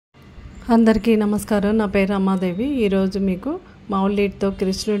అందరికీ నమస్కారం. నా పేరు అమ్మాదేవి. ఈరోజు మీకు మౌల్డిట్తో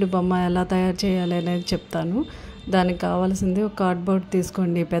కృష్ణుడి బొమ్మ ఎలా తయారు చేయాలి అనేది చెప్తాను. దానికి కావాల్సింది ఒక కార్డ్బోర్డ్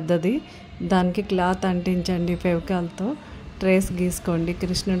తీసుకోండి పెద్దది. దానికి క్లాత్ అంటించండి ఫెవికాల్తో. ట్రేస్ గీసుకోండి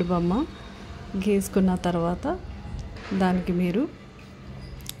కృష్ణుడి బొమ్మ. గీసుకున్న తర్వాత దానికి మీరు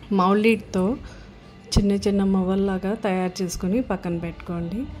మౌల్డిట్తో చిన్న చిన్న మువ్వల్లాగా తయారు చేసుకుని పక్కన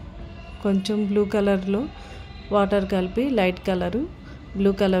పెట్టుకోండి. కొంచెం బ్లూ కలర్లో వాటర్ కలిపి light colour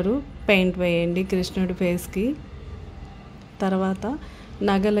blue colour paint వేయండి కృష్ణుడి ఫేస్కి. తర్వాత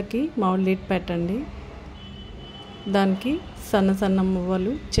నగలకి మౌల్డిట్ పెట్టండి. దానికి సన్న సన్న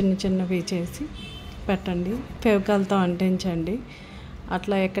మువ్వలు చిన్న చిన్నవి చేసి పెట్టండి. ఫెవికాల్తో అంటించండి.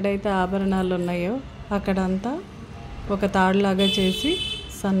 అట్లా ఎక్కడైతే ఆభరణాలు ఉన్నాయో అక్కడంతా ఒక తాడులాగా చేసి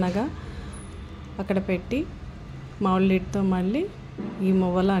సన్నగా అక్కడ పెట్టి మౌల్డిట్తో మళ్ళీ ఈ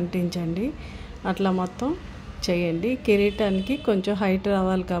మువ్వలు అంటించండి. అట్లా మొత్తం చేయండి. కిరీటానికి కొంచెం హైట్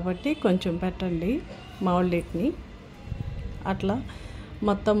రావాలి కాబట్టి కొంచెం పెట్టండి మౌల్డిట్ని. అట్లా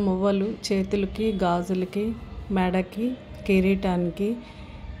మొత్తం మువ్వలు చేతులకి, గాజులకి, మెడకి, కిరీటానికి,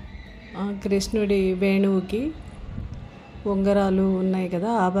 కృష్ణుడి వేణువుకి, ఉంగరాలు ఉన్నాయి కదా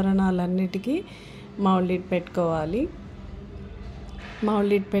ఆభరణాలన్నిటికీ మౌల్డిట్ పెట్టుకోవాలి.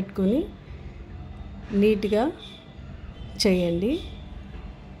 మౌల్డిట్ పెట్టుకుని నీట్గా చేయండి.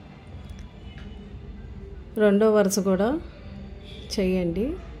 రెండో వరుస కూడా చేయండి.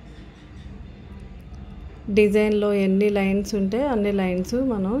 డిజైన్లో ఎన్ని లైన్స్ ఉంటే అన్ని లైన్స్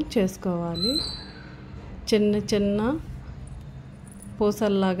మనం చేసుకోవాలి. చిన్న చిన్న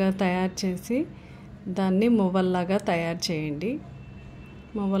పూసల్లాగా తయారు చేసి దాన్ని మువ్వల్లాగా తయారు చేయండి.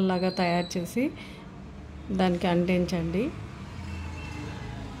 మువ్వల్లాగా తయారు చేసి దానికి అంటించండి.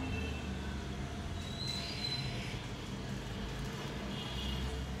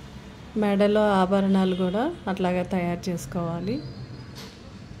 మెడలో ఆభరణాలు కూడా అట్లాగే తయారు చేసుకోవాలి.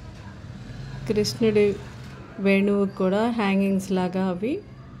 కృష్ణుడి వేణువుకి కూడా హ్యాంగింగ్స్ లాగా అవి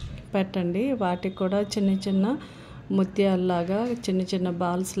పెట్టండి. వాటికి కూడా చిన్న చిన్న ముత్యాలలాగా చిన్న చిన్న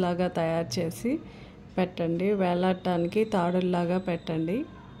బాల్స్ లాగా తయారు చేసి పెట్టండి. వేలాడటానికి తాడుల్లాగా పెట్టండి.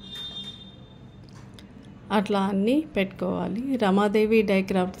 అట్లా అన్నీ పెట్టుకోవాలి. రమాదేవి డై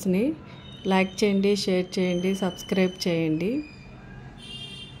క్రాఫ్ట్స్ని లైక్ చేయండి, షేర్ చేయండి, సబ్స్క్రైబ్ చేయండి.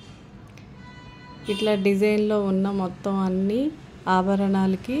 ఇట్లా డిజైన్లో ఉన్న మొత్తం అన్ని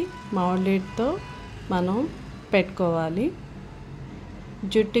ఆభరణాలకి మౌల్డిట్తో మనం పెట్టుకోవాలి.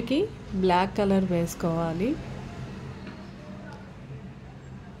 జుట్టుకి బ్లాక్ కలర్ వేసుకోవాలి.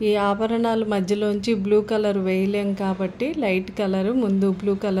 ఈ ఆభరణాల మధ్యలోంచి బ్లూ కలర్ వేయలేం కాబట్టి లైట్ కలర్ ముందు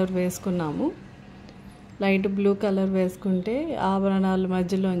బ్లూ కలర్ వేసుకున్నాము. లైట్ బ్లూ కలర్ వేసుకుంటే ఆభరణాల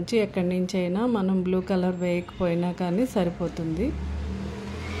మధ్యలోంచి ఎక్కడి నుంచి అయినా మనం బ్లూ కలర్ వేయకపోయినా కానీ సరిపోతుంది.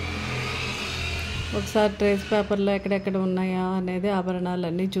 ఒకసారి ట్రేస్ పేపర్లో ఎక్కడెక్కడ ఉన్నాయా అనేది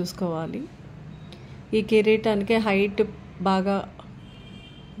ఆభరణాలన్నీ చూసుకోవాలి. ఈ కిరీటానికి హైట్ బాగా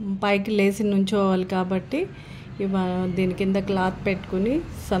పైకి లేచి నుంచోవాలి కాబట్టి దీని కింద క్లాత్ పెట్టుకుని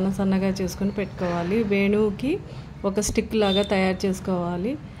సన్న సన్నగా చేసుకుని పెట్టుకోవాలి. వేణువుకి ఒక స్టిక్ లాగా తయారు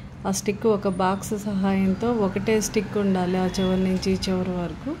చేసుకోవాలి. ఆ స్టిక్ ఒక బాక్స్ సహాయంతో ఒకటే స్టిక్ ఉండాలి ఆ చివరి నుంచి చివరి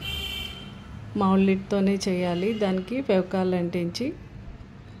వరకు. మౌల్డిట్తోనే చేయాలి. దానికి ఫెవికాల్ అంటించి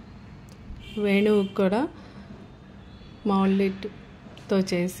వేణువుకి కూడా మౌల్డిట్తో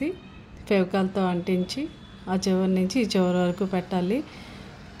చేసి ఫెవికాల్తో అంటించి ఆ చివరి నుంచి ఈ చివరి వరకు పెట్టాలి.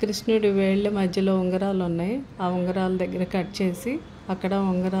 కృష్ణుడి వేళ్ళ మధ్యలో ఉంగరాలు ఉన్నాయి. ఆ ఉంగరాల దగ్గర కట్ చేసి అక్కడ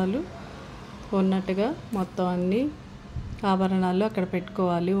ఉంగరాలు ఉన్నట్టుగా మొత్తం అన్ని ఆభరణాలు అక్కడ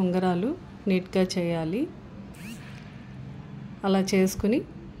పెట్టుకోవాలి. ఉంగరాలు నీట్గా చేయాలి. అలా చేసుకుని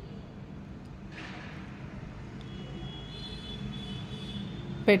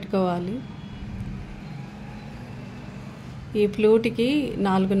పెట్టుకోవాలి. ఈ ఫ్లూట్కి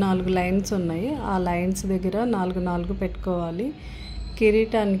 4 లైన్స్ ఉన్నాయి. ఆ లైన్స్ దగ్గర 4 పెట్టుకోవాలి.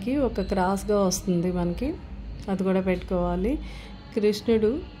 కిరీటానికి ఒక క్రాస్గా వస్తుంది మనకి, అది కూడా పెట్టుకోవాలి. కృష్ణుడు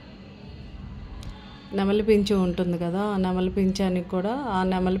నెమలి పింఛు ఉంటుంది కదా, ఆ నెమలి పింఛానికి కూడా ఆ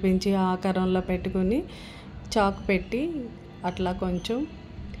నెమలి పింఛి ఆకారంలో పెట్టుకుని చాకు పెట్టి అట్లా కొంచెం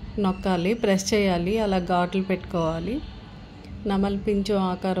నొక్కాలి, ప్రెస్ చేయాలి. అలా ఘాట్లు పెట్టుకోవాలి. నెమలి పింఛు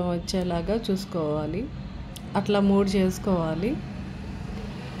ఆకారం వచ్చేలాగా చూసుకోవాలి. అట్లా 3 చేసుకోవాలి.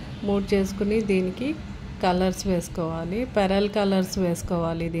 3 చేసుకుని దీనికి కలర్స్ వేసుకోవాలి. పెరల్ కలర్స్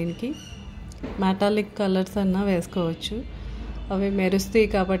వేసుకోవాలి. దీనికి మెటాలిక్ కలర్స్ అన్నా వేసుకోవచ్చు. అవి మెరుస్తాయి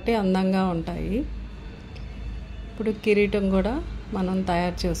కాబట్టి అందంగా ఉంటాయి. ఇప్పుడు కిరీటం కూడా మనం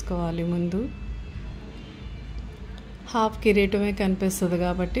తయారు చేసుకోవాలి. ముందు హాఫ్ కిరీటమే కనిపిస్తుంది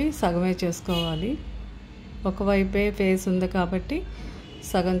కాబట్టి సగమే చేసుకోవాలి. ఒకవైపే ఫేస్ ఉంది కాబట్టి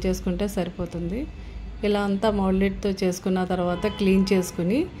సగం చేసుకుంటే సరిపోతుంది. ఇలా అంతా మౌల్డిట్తో చేసుకున్న తర్వాత క్లీన్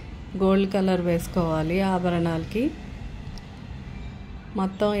చేసుకుని గోల్డ్ కలర్ వేసుకోవాలి ఆభరణాలకి.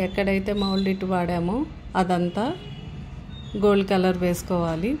 మొత్తం ఎక్కడైతే మౌల్డిట్ వాడామో అదంతా గోల్డ్ కలర్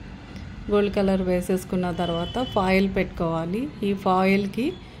వేసుకోవాలి. గోల్డ్ కలర్ వేసేసుకున్న తర్వాత ఫాయిల్ పెట్టుకోవాలి. ఈ ఫాయిల్కి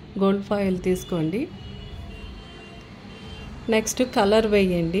గోల్డ్ ఫాయిల్ తీసుకోండి. నెక్స్ట్ కలర్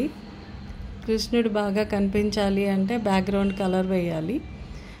వేయండి. కృష్ణుడు బాగా కనిపించాలి అంటే బ్యాక్గ్రౌండ్ కలర్ వేయాలి.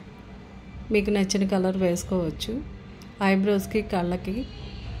 మీకు నచ్చిన కలర్ వేసుకోవచ్చు. ఐబ్రోస్కి, కళ్ళకి,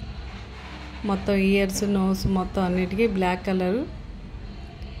 మొత్తం ఇయర్స్, నోస్ మొత్తం అన్నిటికీ బ్లాక్ కలరు,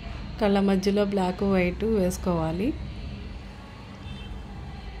 కళ్ళ మధ్యలో బ్లాక్ వైట్ వేసుకోవాలి.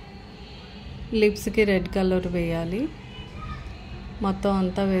 లిప్స్కి రెడ్ కలర్ వేయాలి. మొత్తం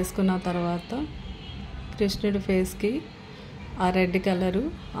అంతా వేసుకున్న తర్వాత కృష్ణుడి ఫేస్కి ఆ రెడ్ కలరు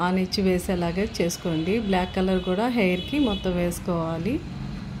ఆనిచ్చి వేసేలాగా చేసుకోండి. బ్లాక్ కలర్ కూడా హెయిర్కి మొత్తం వేసుకోవాలి.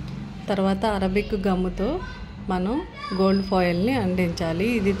 తర్వాత అరబిక్ గమ్ముతో మనం గోల్డ్ ఫాయిల్ని అంటించాలి.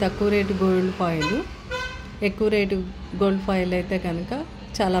 ఇది తక్కువ రేటు గోల్డ్ ఫాయిల్. ఎక్కువ రేటు గోల్డ్ ఫాయిల్ అయితే కనుక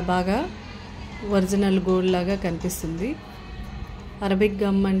చాలా బాగా ఒరిజినల్ గోల్డ్ లాగా కనిపిస్తుంది. అరబిక్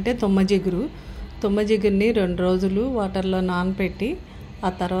గమ్ అంటే తుమ్మజిగురు. తుమ్మజిగురిని 2 రోజులు వాటర్లో నానపెట్టి ఆ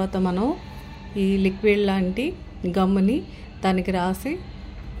తర్వాత మనం ఈ లిక్విడ్ లాంటి గమ్ముని దానికి రాసి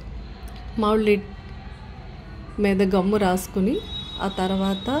మౌల్డిట్ మీద గమ్ము రాసుకుని ఆ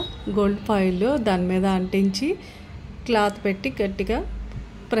తర్వాత గోల్డ్ ఫాయిల్ దాని మీద అంటించి క్లాత్ పెట్టి గట్టిగా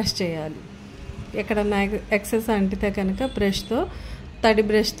ప్రెస్ చేయాలి. ఎక్కడన్నా ఎక్సెస్ అంటితే కనుక తడి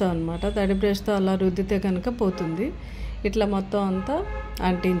బ్రష్తో అనమాట, తడి బ్రష్తో అలా రుద్దితే కనుక పోతుంది. ఇట్లా మొత్తం అంతా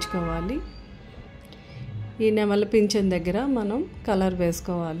అంటించుకోవాలి. ఈ నెమలి పింఛన్ దగ్గర మనం కలర్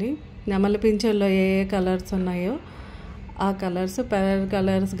వేసుకోవాలి. నెమలి పింఛన్లో ఏ ఏ కలర్స్ ఉన్నాయో ఆ కలర్స్, పెరల్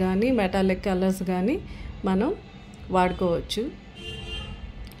కలర్స్ కానీ మెటాలిక్ కలర్స్ కానీ మనం వాడుకోవచ్చు.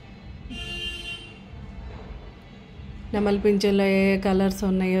 నెమలి పింఛన్లో ఏ ఏ కలర్స్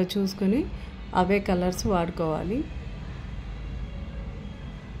ఉన్నాయో చూసుకుని అవే కలర్స్ వాడుకోవాలి.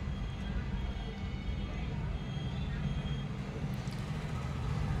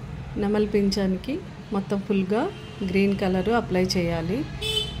 నెమలి పింఛానికి మొత్తం ఫుల్గా గ్రీన్ కలరు అప్లై చేయాలి.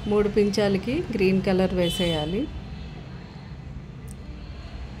 3 పింఛాలకి గ్రీన్ కలర్ వేసేయాలి.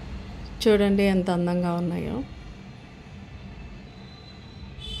 చూడండి ఎంత అందంగా ఉన్నాయో.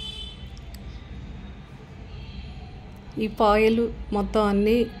 ఈ ఫాయిల్ మొత్తం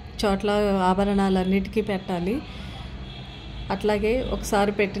అన్ని చోట్ల ఆభరణాలన్నిటికీ పెట్టాలి. అట్లాగే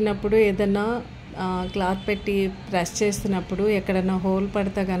ఒకసారి పెట్టినప్పుడు ఏదైనా క్లాత్ పెట్టి ప్రెస్ చేసినప్పుడు ఎక్కడైనా హోల్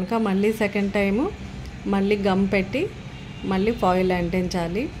పడితే కనుక మళ్ళీ సెకండ్ టైము మళ్ళీ గమ్ పెట్టి మళ్ళీ ఫాయిల్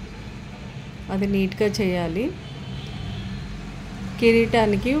అంటించాలి. అది నీట్గా చేయాలి.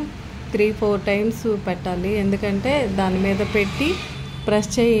 కిరీటానికి 3-4 టైమ్స్ పెట్టాలి. ఎందుకంటే దాని మీద పెట్టి ప్రెస్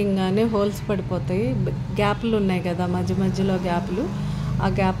చేయగానే హోల్స్ పడిపోతాయి. గ్యాప్లు ఉన్నాయి కదా, మధ్య మధ్యలో గ్యాప్లు, ఆ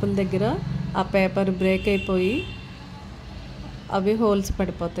గ్యాపుల దగ్గర ఆ పేపర్ బ్రేక్ అయిపోయి అవి హోల్స్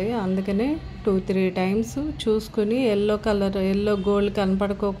పడిపోతాయి. అందుకనే 2-3 టైమ్స్ చూసుకుని ఎల్లో గోల్డ్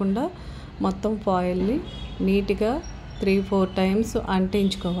కనపడుకోకుండా మొత్తం ఫాయిల్ని నీట్గా 3-4 టైమ్స్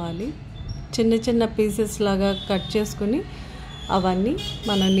అంటించుకోవాలి. చిన్న చిన్న పీసెస్ లాగా కట్ చేసుకుని అవన్నీ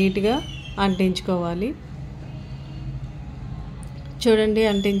మనం నీట్గా అంటించుకోవాలి. చూడండి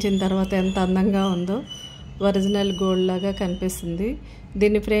అంటించిన తర్వాత ఎంత అందంగా ఉందో, ఒరిజినల్ గోల్డ్ లాగా కనిపిస్తుంది.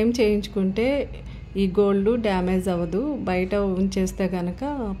 దీన్ని ఫ్రేమ్ చేయించుకుంటే ఈ గోల్డ్ డ్యామేజ్ అవ్వదు. బయట ఉంచేస్తే కనుక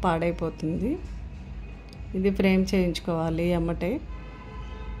పాడైపోతుంది. ఇది ఫ్రేమ్ చేయించుకోవాలి. ఎమ్మటే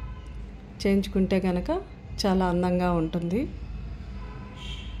చేయించుకుంటే కనుక చాలా అందంగా ఉంటుంది.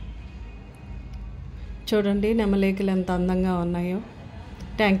 చూడండి నెమలికలు ఎంత అందంగా ఉన్నాయో.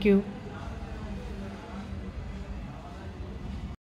 Thank you.